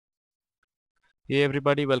Hey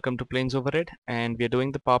everybody, welcome to Planes Overhead, and we are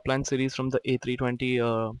doing the Powerplant series from the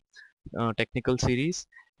A320 technical series.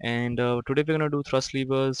 And today we're going to do thrust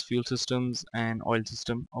levers, fuel systems, and oil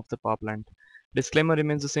system of the Powerplant. Disclaimer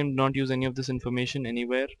remains the same: do not use any of this information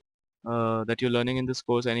anywhere that you're learning in this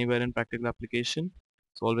course, anywhere in practical application.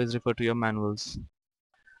 So always refer to your manuals.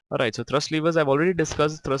 Alright, so thrust levers, I've already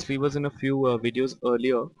discussed thrust levers in a few videos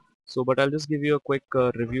earlier. So, but I'll just give you a quick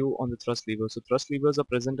review on the thrust levers. So thrust levers are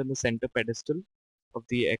present in the center pedestal of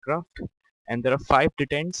the aircraft, and there are 5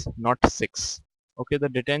 detents, not 6. Okay, the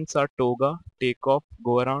detents are toga, takeoff,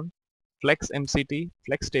 go around, flex MCT,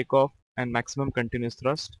 flex takeoff, and maximum continuous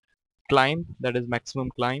thrust, climb, that is maximum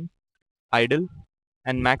climb, idle,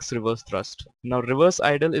 and max reverse thrust. Now reverse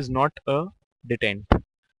idle is not a detent.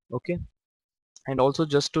 Okay, and also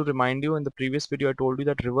just to remind you, in the previous video I told you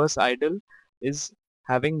that reverse idle is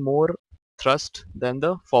having more thrust than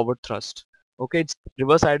the forward thrust. Okay, it's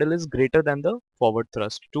reverse idle is greater than the forward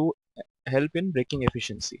thrust to help in braking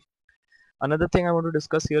efficiency. Another thing I want to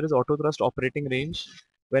discuss here is auto thrust operating range.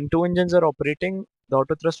 When two engines are operating, the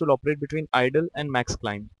auto thrust will operate between idle and max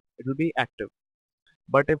climb. It will be active.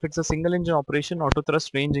 But if it's a single engine operation, auto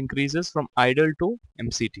thrust range increases from idle to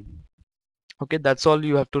MCT. Okay, that's all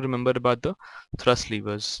you have to remember about the thrust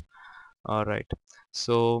levers. Alright,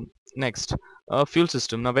 so next, fuel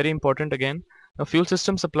system. Now very important again. A fuel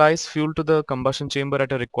system supplies fuel to the combustion chamber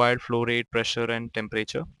at a required flow rate, pressure and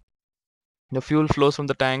temperature. The fuel flows from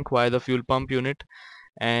the tank via the fuel pump unit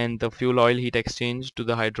and the fuel oil heat exchange to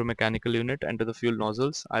the hydromechanical unit and to the fuel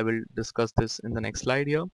nozzles. I will discuss this in the next slide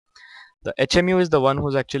here. The HMU is the one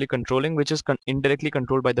who's actually controlling, which is indirectly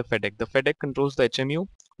controlled by the FEDEC. The FEDEC controls the HMU,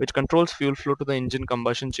 which controls fuel flow to the engine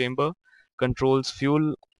combustion chamber, controls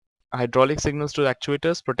fuel hydraulic signals to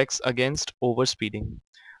actuators, protects against overspeeding.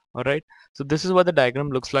 Alright, so this is what the diagram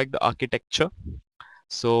looks like, the architecture.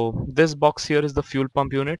 So this box here is the fuel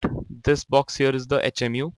pump unit, this box here is the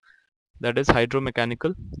HMU, that is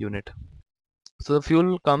hydromechanical unit. So the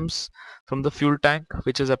fuel comes from the fuel tank,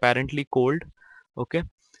 which is apparently cold. Okay,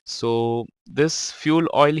 so this fuel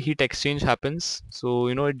oil heat exchange happens, so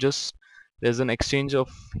it just, there's an exchange of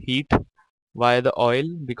heat via the oil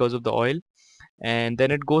because of the oil, and then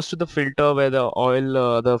it goes to the filter where the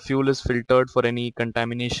oil the fuel is filtered for any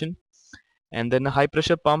contamination, and then a high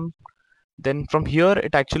pressure pump. Then from here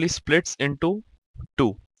it actually splits into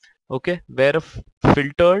two. Okay, where a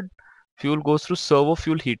filtered fuel goes through servo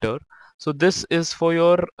fuel heater. So this is for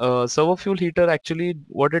your servo fuel heater. Actually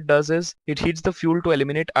what it does is it heats the fuel to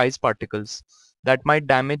eliminate ice particles that might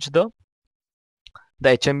damage the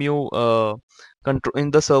HMU control in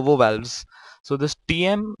the servo valves. So this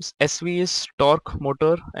TM SV is torque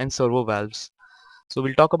motor and servo valves. So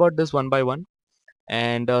we'll talk about this one by one.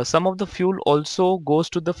 And some of the fuel also goes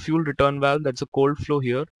to the fuel return valve, that's a cold flow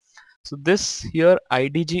here. So this here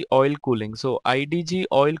IDG oil cooling. So IDG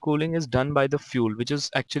oil cooling is done by the fuel, which is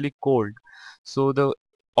actually cold. So the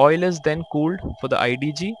oil is then cooled for the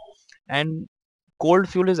IDG, and cold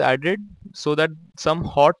fuel is added so that some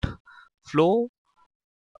hot flow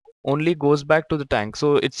only goes back to the tank.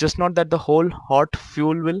 So it's just not that the whole hot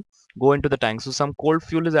fuel will go into the tank. So some cold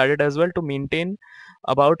fuel is added as well to maintain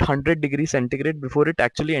about 100 degrees centigrade before it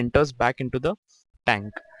actually enters back into the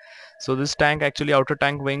tank. So this tank actually outer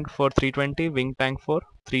tank wing for 320, wing tank for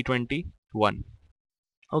 321.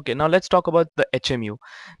 Okay, now let's talk about the HMU.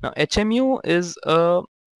 Now HMU is a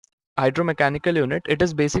hydromechanical unit. It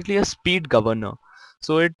is basically a speed governor.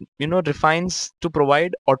 So it refines to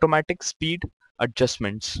provide automatic speed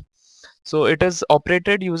adjustments. So it is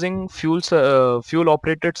operated using fuel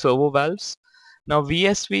operated servo valves. Now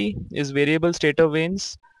VSV is variable stator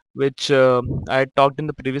vanes, which I had talked in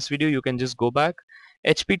the previous video. You can just go back.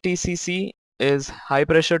 HPTCC is high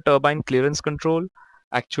pressure turbine clearance control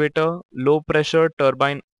actuator, low pressure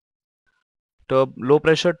turbine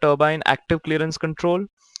active clearance control,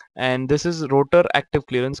 and this is rotor active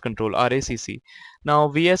clearance control, RACC. Now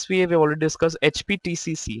VSV we already discussed.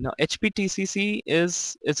 HPTCC. Now HPTCC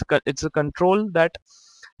is it's a control that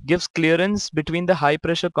gives clearance between the high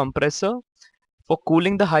pressure compressor for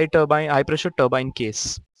cooling the high pressure turbine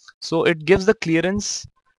case. So it gives the clearance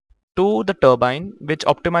to the turbine, which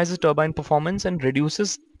optimizes turbine performance and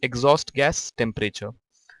reduces exhaust gas temperature.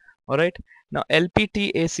 Alright, now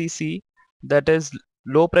LPTACC, that is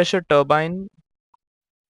low pressure turbine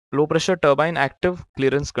active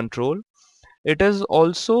clearance control. It is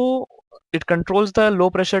also, it controls the low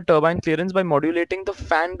pressure turbine clearance by modulating the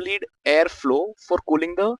fan bleed airflow for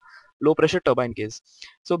cooling the low pressure turbine case.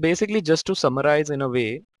 So basically, just to summarize in a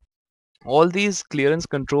way, all these clearance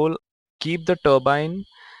control keep the turbine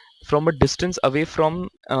from a distance away from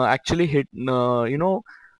actually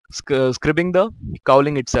scribbing the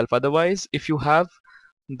cowling itself. Otherwise, if you have,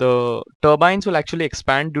 the turbines will actually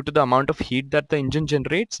expand due to the amount of heat that the engine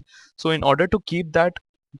generates. So in order to keep that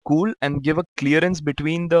cool and give a clearance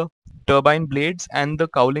between the turbine blades and the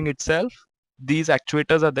cowling itself, these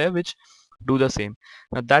actuators are there which do the same.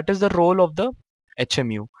 Now that is the role of the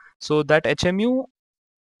HMU. So that HMU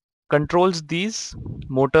controls these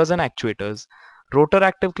motors and actuators. Rotor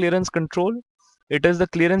active clearance control, it is the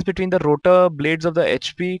clearance between the rotor blades of the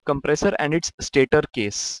HP compressor and its stator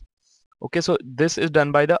case. Okay, so this is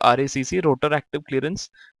done by the RACC, rotor active clearance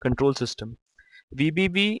control system.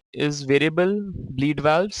 VBV is variable bleed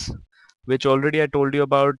valves, which already I told you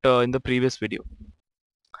about in the previous video.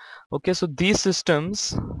 Okay, so these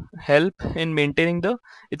systems help in maintaining the,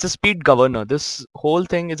 it's a speed governor. This whole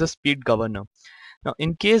thing is a speed governor. Now,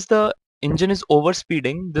 in case the engine is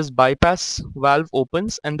overspeeding, this bypass valve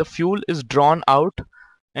opens and the fuel is drawn out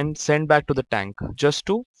and sent back to the tank, just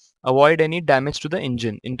to avoid any damage to the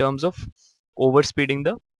engine in terms of overspeeding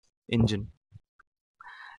the engine.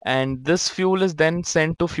 And this fuel is then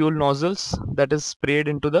sent to fuel nozzles that is sprayed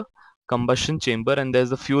into the combustion chamber, and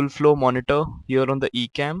there's the fuel flow monitor here on the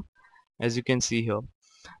ECAM, as you can see here.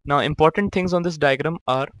 Now, important things on this diagram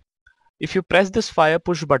are, if you press this fire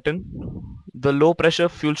push button, the low pressure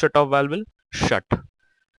fuel shutoff valve will shut.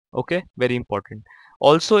 Okay, very important.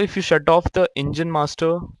 Also, if you shut off the engine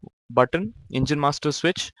master button, engine master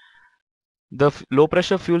switch, the low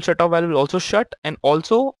pressure fuel shutoff valve will also shut, and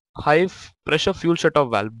also high pressure fuel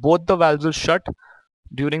shutoff valve. Both the valves will shut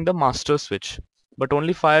during the master switch, but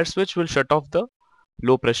only fire switch will shut off the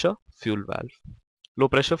low pressure fuel valve, low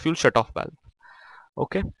pressure fuel shutoff valve.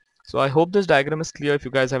 Okay, so I hope this diagram is clear. If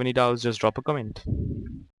you guys have any doubts, just drop a comment.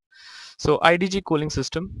 So IDG cooling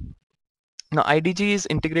system. Now IDG is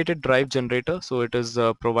integrated drive generator, so it is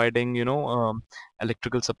providing,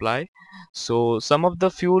 electrical supply. So some of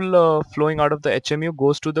the fuel flowing out of the HMU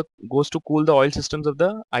goes to cool the oil systems of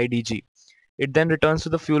the IDG. It then returns to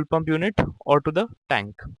the fuel pump unit or to the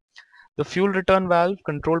tank. The fuel return valve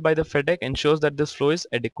controlled by the FEDEC ensures that this flow is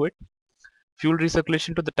adequate. Fuel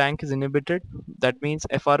recirculation to the tank is inhibited. That means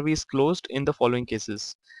FRV is closed in the following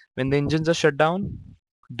cases: when the engines are shut down,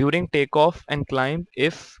 during takeoff and climb,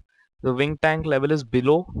 if the wing tank level is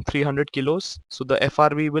below 300 kilos, so the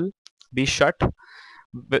FRV will be shut.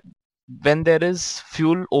 When there is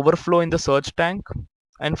fuel overflow in the surge tank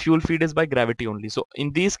and fuel feed is by gravity only, so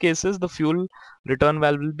in these cases the fuel return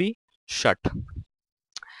valve will be shut.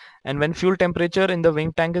 And when fuel temperature in the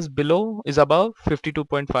wing tank is above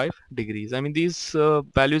 52.5 degrees. I mean, these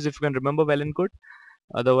values, if you can remember, well and good.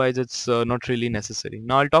 Otherwise it's not really necessary.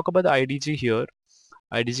 Now I'll talk about the IDG here.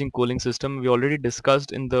 IDG cooling system we already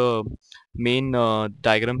discussed in the main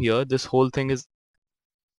diagram here. This whole thing is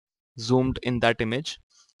zoomed in that image.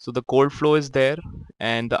 So the cold flow is there,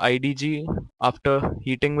 and the IDG, after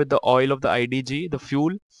heating with the oil of the IDG, the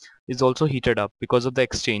fuel is also heated up because of the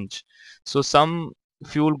exchange. So some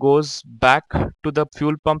fuel goes back to the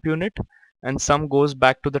fuel pump unit and some goes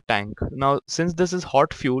back to the tank. Now since this is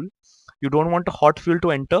hot fuel, you don't want a hot fuel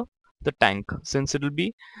to enter the tank, since it will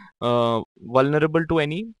be vulnerable to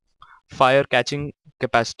any fire catching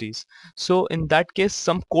capacities. So in that case,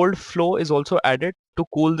 some cold flow is also added to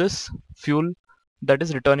cool this fuel that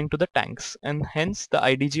is returning to the tanks, and hence the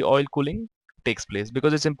IDG oil cooling takes place,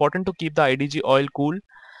 because it's important to keep the IDG oil cool,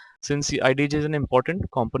 since the IDG is an important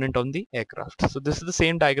component on the aircraft. So this is the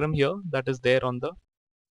same diagram here that is there on the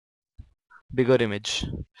bigger image.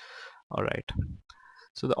 All right.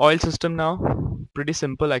 So the oil system now, pretty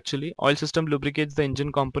simple actually. Oil system lubricates the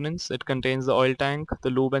engine components. It contains the oil tank,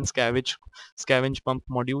 the lube and scavenge pump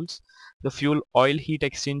modules, the fuel oil heat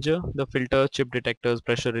exchanger, the filter, chip detectors,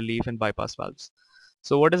 pressure relief, and bypass valves.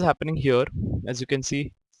 So what is happening here, as you can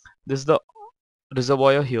see, this is the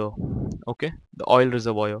reservoir here, okay, the oil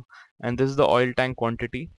reservoir, and this is the oil tank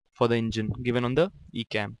quantity for the engine given on the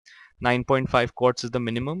ECAM. 9.5 quarts is the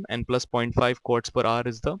minimum, and plus 0.5 quarts per hour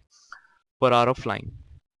is the per hour of flying.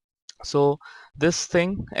 So this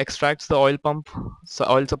thing extracts the oil pump, so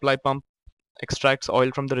oil supply pump extracts oil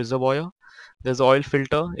from the reservoir. There's oil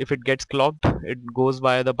filter. If it gets clogged, it goes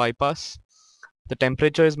via the bypass. The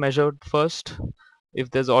temperature is measured first. If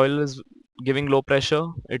there's oil is giving low pressure,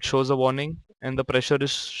 it shows a warning, and the pressure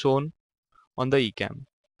is shown on the ECAM.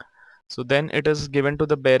 So then it is given to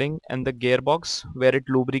the bearing and the gearbox, where it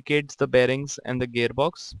lubricates the bearings and the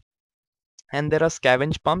gearbox. And there are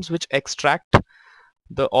scavenge pumps which extract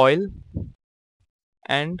the oil,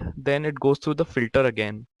 and then it goes through the filter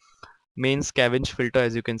again, main scavenge filter,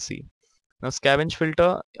 as you can see. Now scavenge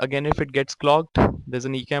filter, again, if it gets clogged, there's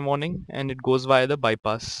an ECAM warning and it goes via the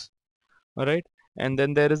bypass. Alright, and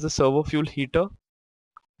then there is the servo fuel heater,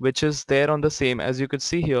 which is there on the same, as you could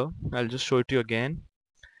see here. I'll just show it to you again.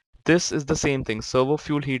 This is the same thing: servo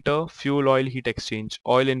fuel heater, fuel oil heat exchange,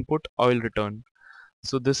 oil input, oil return.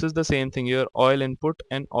 So this is the same thing here: oil input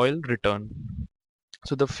and oil return.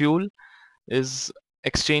 So the fuel is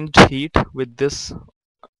exchanged heat with this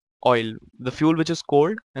oil, the fuel which is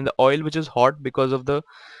cold and the oil which is hot because of the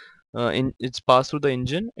it's passed through the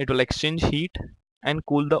engine. It will exchange heat and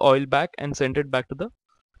cool the oil back and send it back to the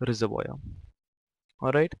reservoir.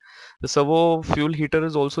 Alright, the servo fuel heater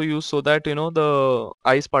is also used so that the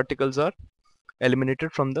ice particles are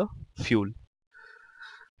eliminated from the fuel.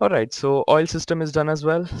 Alright, so oil system is done as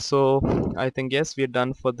well. So I think yes, we are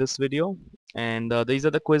done for this video, and these are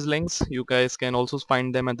the quiz links. You guys can also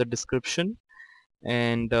find them at the description.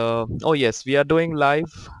 And oh yes, we are doing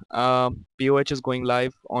live, POH is going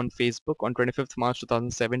live on Facebook on 25th March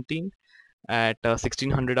 2017 at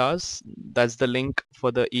 1600 hours. That's the link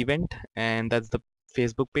for the event, and that's the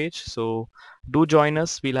Facebook page. So do join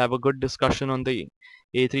us. We'll have a good discussion on the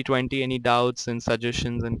A320, any doubts and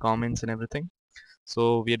suggestions and comments and everything.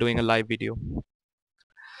 So we are doing a live video.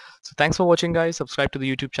 So thanks for watching, guys. Subscribe to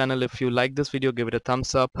the YouTube channel if you like this video. Give it a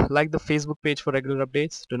thumbs up. Like the Facebook page for regular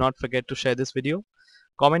updates. Do not forget to share this video.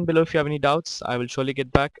 Comment below if you have any doubts. I will surely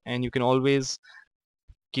get back, and you can always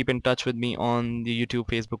keep in touch with me on the YouTube,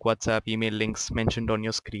 Facebook, WhatsApp, email links mentioned on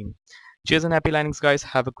your screen. Cheers and happy landings, guys.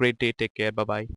 Have a great day. Take care. Bye bye.